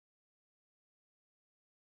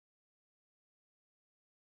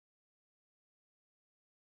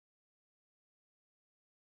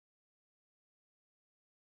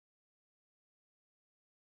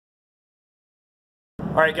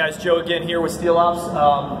All right, guys, Joe again here with Steel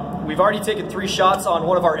Ops. We've already taken 3 shots on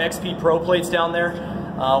one of our XP Pro plates down there.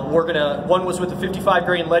 One was with the 55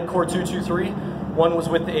 grain lead core 223, one was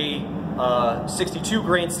with a 62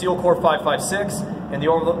 grain steel core 556, and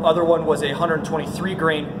the other one was a 123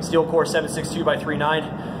 grain steel core 762 by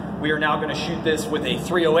 39. We are now going to shoot this with a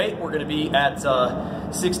 308. We're going to be at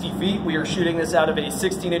 60 feet. We are shooting this out of a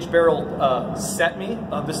 16-inch barrel set me.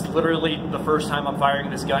 This is literally the first time I'm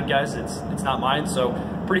firing this gun, guys. It's not mine, so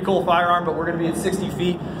pretty cool firearm, but we're going to be at 60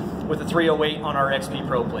 feet with a 308 on our XP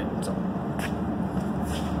Pro plate. So.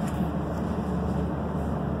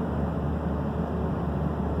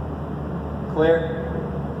 Clear.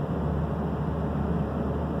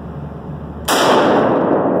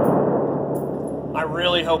 I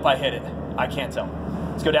really hope I hit it. I can't tell.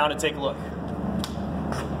 Let's go down and take a look.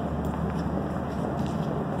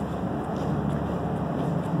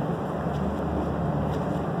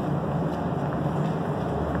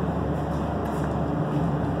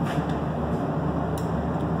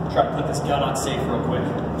 Try to put this gun on safe real quick.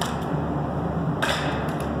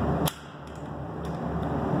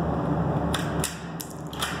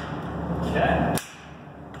 Okay.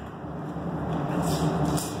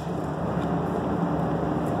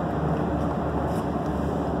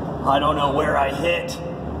 I don't know where I hit.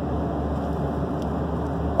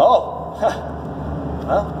 Oh,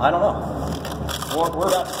 well, I don't know. We're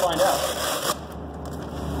about to find out.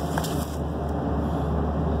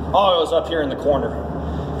 Oh, it was up here in the corner.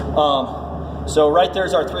 So right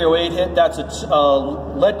there's our 308 hit. That's a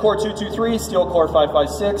lead core 223, steel core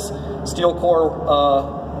 556, steel core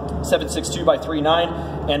 762 by 39,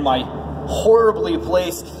 and my horribly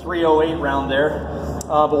placed 308 round there.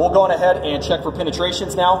 But we'll go on ahead and check for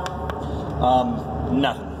penetrations now.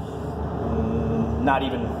 Nothing. Not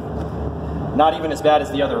even as bad as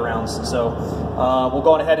the other rounds. So we'll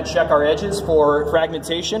go on ahead and check our edges for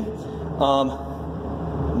fragmentation.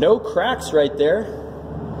 No cracks right there.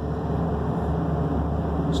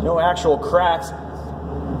 There's no actual cracks.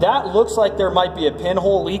 That looks like there might be a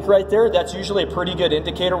pinhole leak right there. That's usually a pretty good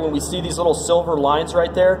indicator when we see these little silver lines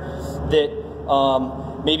right there that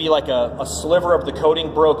maybe like a sliver of the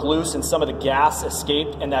coating broke loose and some of the gas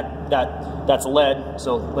escaped, and that's lead.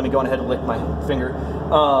 So let me go ahead and lick my finger.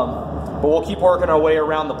 But we'll keep working our way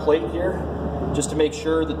around the plate here just to make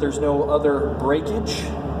sure that there's no other breakage.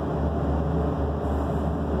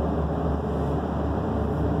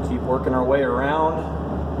 Keep working our way around.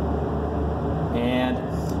 And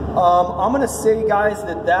I'm gonna say, guys,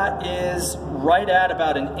 that is right at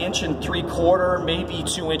about 1 3/4 inches, maybe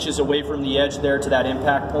 2 inches away from the edge there to that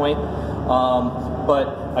impact point.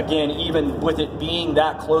 But again, even with it being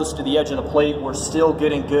that close to the edge of the plate, we're still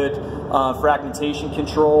getting good fragmentation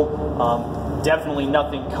control. Definitely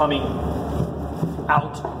nothing coming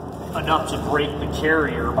out enough to break the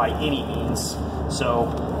carrier by any means. So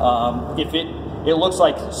if it looks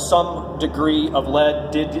like some degree of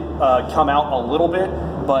lead did come out a little bit,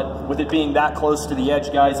 but with it being that close to the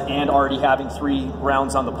edge, guys, and already having 3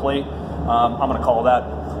 rounds on the plate, I'm gonna call that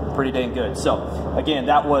pretty dang good. So again,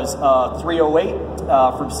 that was 308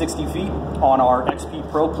 from 60 feet on our XP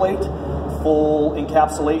Pro plate, full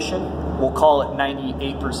encapsulation. We'll call it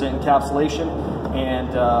 98% encapsulation,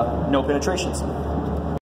 and no penetrations.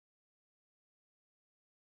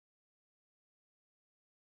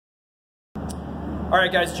 All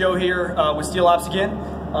right, guys, Joe here with Steel Ops again.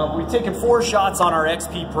 We've taken 4 shots on our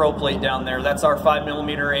XP Pro plate down there. That's our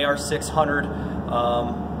 5mm AR600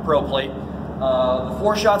 Pro plate. The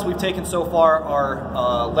 4 shots we've taken so far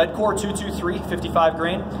are lead core 223, 55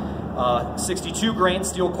 grain, 62 grain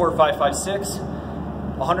steel core 556,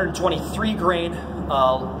 123 grain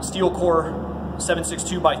steel core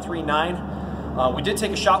 762 by 39. We did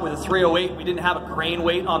take a shot with a 308. We didn't have a grain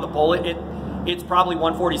weight on the bullet. It's probably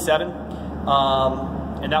 147.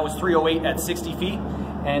 And that was 308 at 60 feet.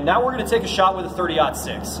 And now we're going to take a shot with a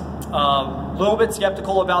 30-06. A little bit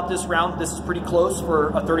skeptical about this round. This is pretty close for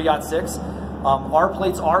a 30-06. Our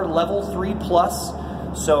plates are level 3 plus,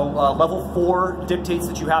 so level 4 dictates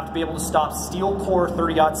that you have to be able to stop steel core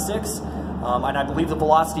 30-06, and I believe the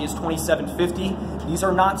velocity is 2750. These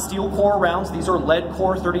are not steel core rounds. These are lead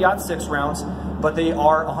core 30-06 rounds, but they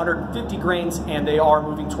are 150 grains and they are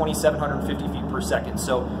moving 2,750 feet per second.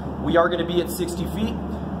 So we are going to be at 60 feet,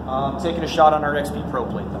 taking a shot on our XP Pro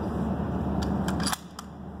plate though.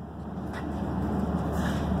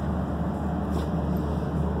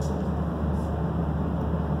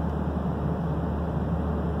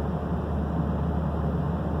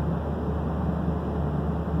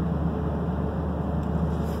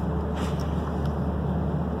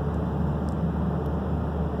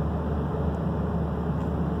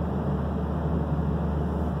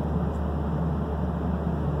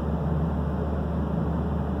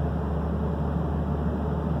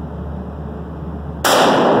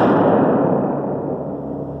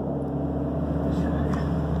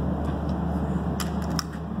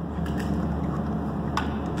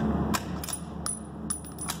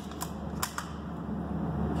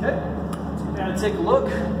 take a look.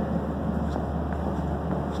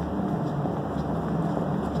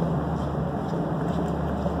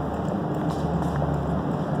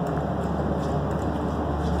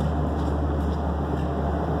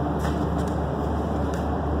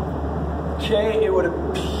 Okay, it would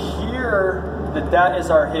appear that that is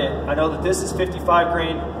our hit. I know that this is 55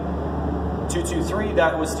 grain 223.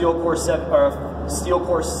 That was steel core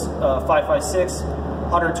 556,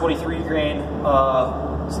 123 grain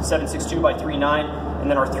 762 by 39, and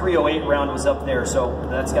then our 308 round was up there. So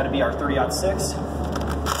that's got to be our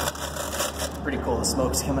 30-06. Pretty cool. The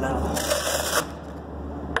smoke's coming out.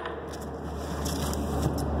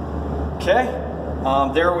 Okay,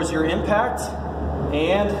 there was your impact,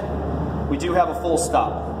 and we do have a full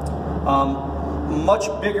stop. Much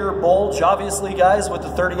bigger bulge, obviously, guys, with the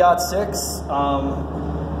 30-06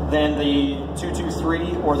 than the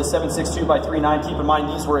 223 or the 762 by 39. Keep in mind,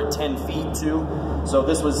 these were at 10 feet too. So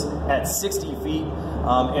this was at 60 feet,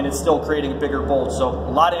 and it's still creating a bigger bulge. So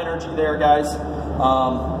a lot of energy there, guys.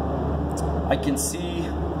 I can see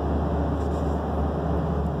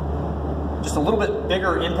just a little bit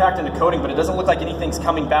bigger impact in the coating, but it doesn't look like anything's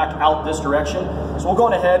coming back out this direction. So we'll go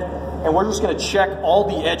on ahead, and we're just going to check all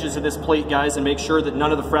the edges of this plate, guys, and make sure that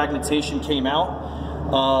none of the fragmentation came out.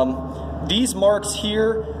 These marks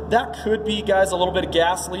here, that could be, guys, a little bit of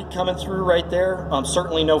gas leak coming through right there.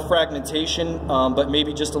 Certainly no fragmentation, but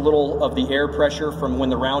maybe just a little of the air pressure from when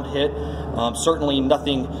the round hit. Certainly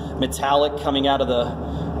nothing metallic coming out of the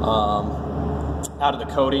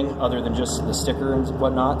coating other than just the sticker and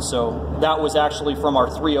whatnot. So that was actually from our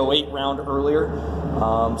 308 round earlier.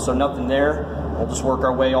 So nothing there. We'll just work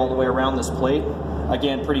our way all the way around this plate.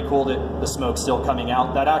 Again, pretty cool that the smoke's still coming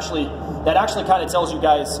out. That actually kind of tells you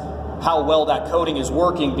guys how well that coating is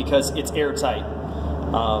working, because it's airtight.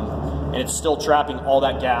 And it's still trapping all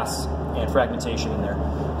that gas and fragmentation in there.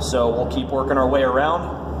 So we'll keep working our way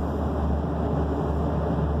around.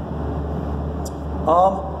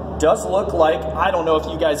 Does look like, I don't know if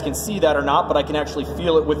you guys can see that or not, but I can actually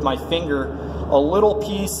feel it with my finger. A little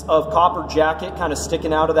piece of copper jacket kind of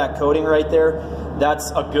sticking out of that coating right there. That's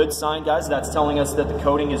a good sign, guys. That's telling us that the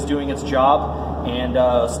coating is doing its job and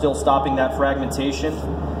still stopping that fragmentation.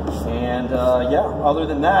 And yeah, other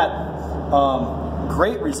than that,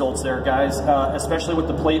 great results there, guys, especially with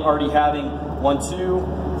the plate already having 1, 2,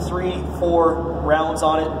 3, 4 rounds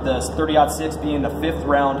on it, the 30-06 being the 5th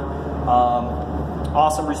round.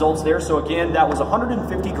 Awesome results there. So again, that was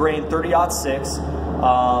 150 grain 30-06.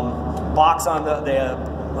 Box on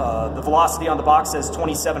the velocity on the box says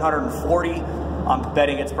 2,740. I'm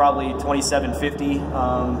betting it's probably 2,750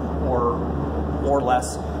 or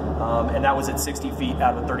less. And that was at 60 feet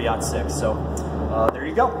out of the 30-06. So there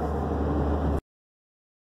you go.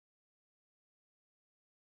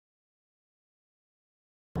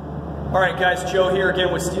 All right, guys, Joe here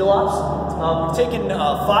again with Steel Ops. We've taken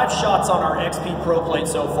 5 shots on our XP Pro plate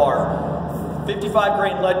so far. 55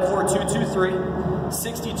 grain lead core 223,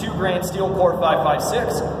 62 grain steel core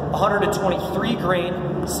 556, 123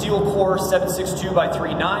 grain steel core 762 by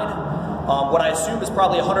 39. What I assume is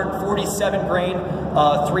probably 147 grain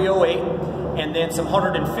 308, and then some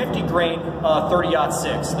 150 grain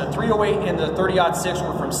 30-06. The 308 and the 30-06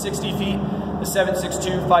 were from 60 feet. The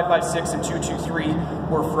 762, 556, and 223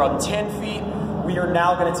 were from 10 feet. We are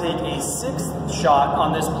now going to take a 6th shot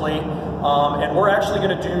on this plate, and we're actually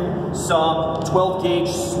going to do some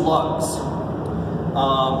 12-gauge slugs.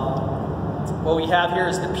 What we have here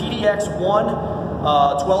is the PDX-1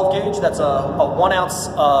 12-gauge. That's a 1 ounce.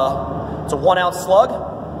 It's a 1 ounce slug,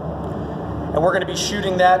 and we're going to be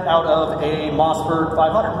shooting that out of a Mossberg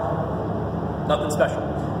 500. Nothing special.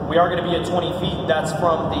 We are going to be at 20 feet. That's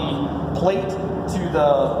from the plate to the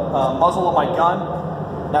muzzle of my gun.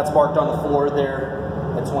 That's marked on the floor there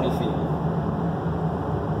at 20 feet.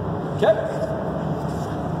 Okay.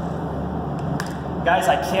 Guys,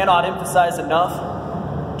 I cannot emphasize enough,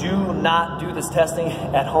 do not do this testing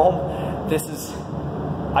at home.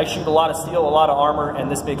 I shoot a lot of steel, a lot of armor, and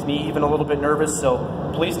this makes me even a little bit nervous,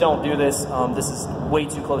 so please don't do this. This is way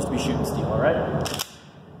too close to be shooting steel, all right?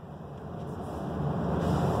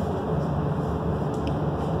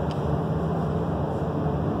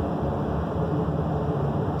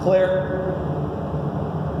 Clear.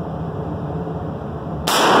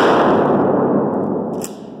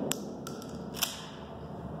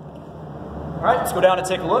 All right, let's go down and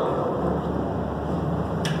take a look.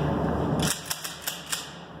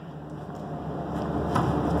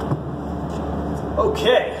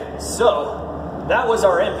 Okay, so that was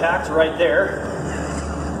our impact right there.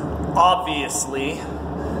 Obviously.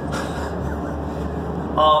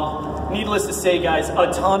 Needless to say, guys,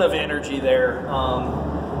 a ton of energy there.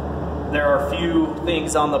 there are few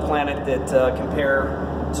things on the planet that compare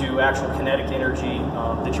to actual kinetic energy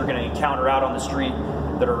that you're going to encounter out on the street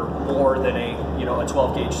that are more than a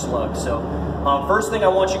 12 gauge slug. So first thing I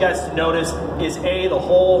want you guys to notice is the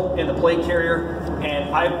hole in the plate carrier,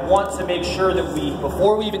 and I want to make sure that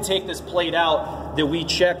before we even take this plate out, that we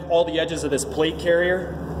check all the edges of this plate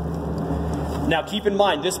carrier. Now keep in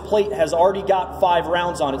mind, this plate has already got 5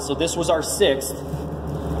 rounds on it, so this was our 6th.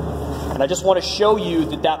 And I just want to show you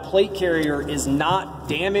that that plate carrier is not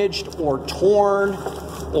damaged or torn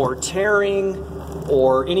or tearing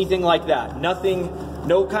or anything like that. Nothing,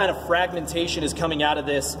 no kind of fragmentation is coming out of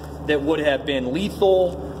this that would have been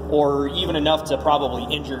lethal or even enough to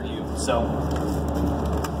probably injure you. So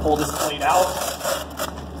pull this plate out.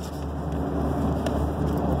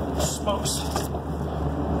 Smokes.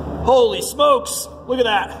 Holy smokes, look at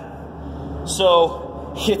that.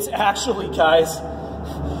 So it's actually, guys,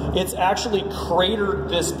 it's actually cratered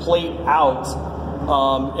this plate out.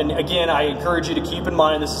 And again, I encourage you to keep in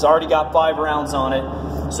mind, this has already got 5 rounds on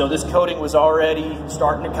it. So this coating was already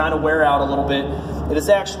starting to kind of wear out a little bit. It has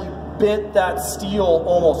actually bent that steel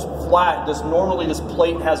almost flat. Normally this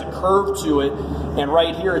plate has a curve to it, and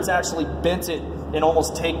right here it's actually bent it and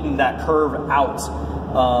almost taken that curve out.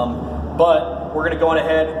 But we're going to go on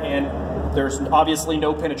ahead, and there's obviously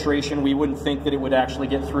no penetration. We wouldn't think that it would actually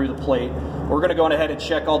get through the plate. We're going to go on ahead and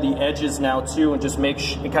check all the edges now too, and just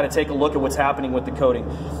and kind of take a look at what's happening with the coating.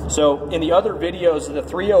 So in the other videos, the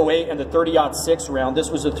 308 and the 30-06 round, this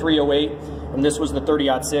was the 308 and this was the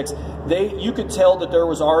 30-06, you could tell that there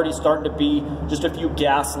was already starting to be just a few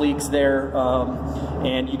gas leaks there,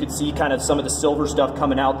 and you could see kind of some of the silver stuff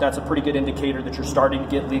coming out. That's a pretty good indicator that you're starting to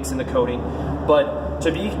get leaks in the coating. But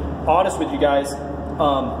to be honest with you guys,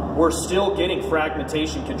 we're still getting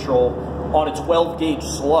fragmentation control on a 12 gauge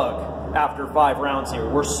slug after 5 rounds here.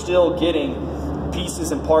 We're still getting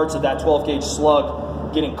pieces and parts of that 12 gauge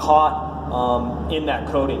slug getting caught in that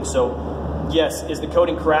coating. So yes, is the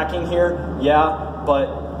coating cracking here? Yeah, but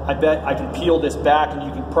I bet I can peel this back and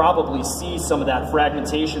you can probably see some of that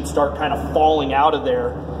fragmentation start kind of falling out of there,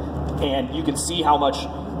 and you can see how much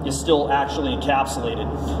is still actually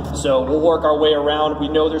encapsulated. So we'll work our way around. We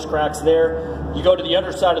know there's cracks there. You go to the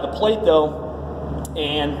other side of the plate though,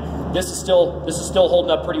 and this is still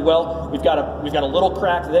holding up pretty well. We've got a little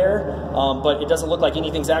crack there, but it doesn't look like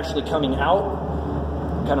anything's actually coming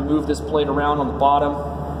out. Kind of move this plate around on the bottom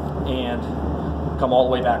and come all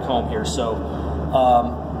the way back home here. So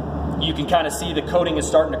you can kind of see the coating is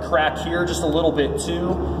starting to crack here just a little bit too,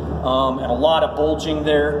 and a lot of bulging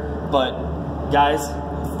there. But guys,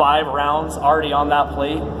 5 rounds already on that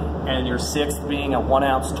plate, and your 6th being a 1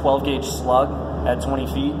 ounce 12 gauge slug at 20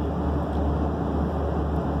 feet.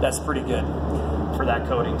 That's pretty good for that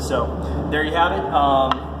coating. So there you have it.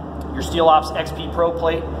 Your Steel Ops XP Pro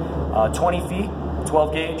plate, 20 feet,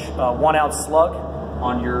 12 gauge, 1 ounce slug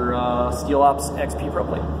on your Steel Ops XP Pro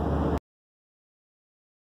plate.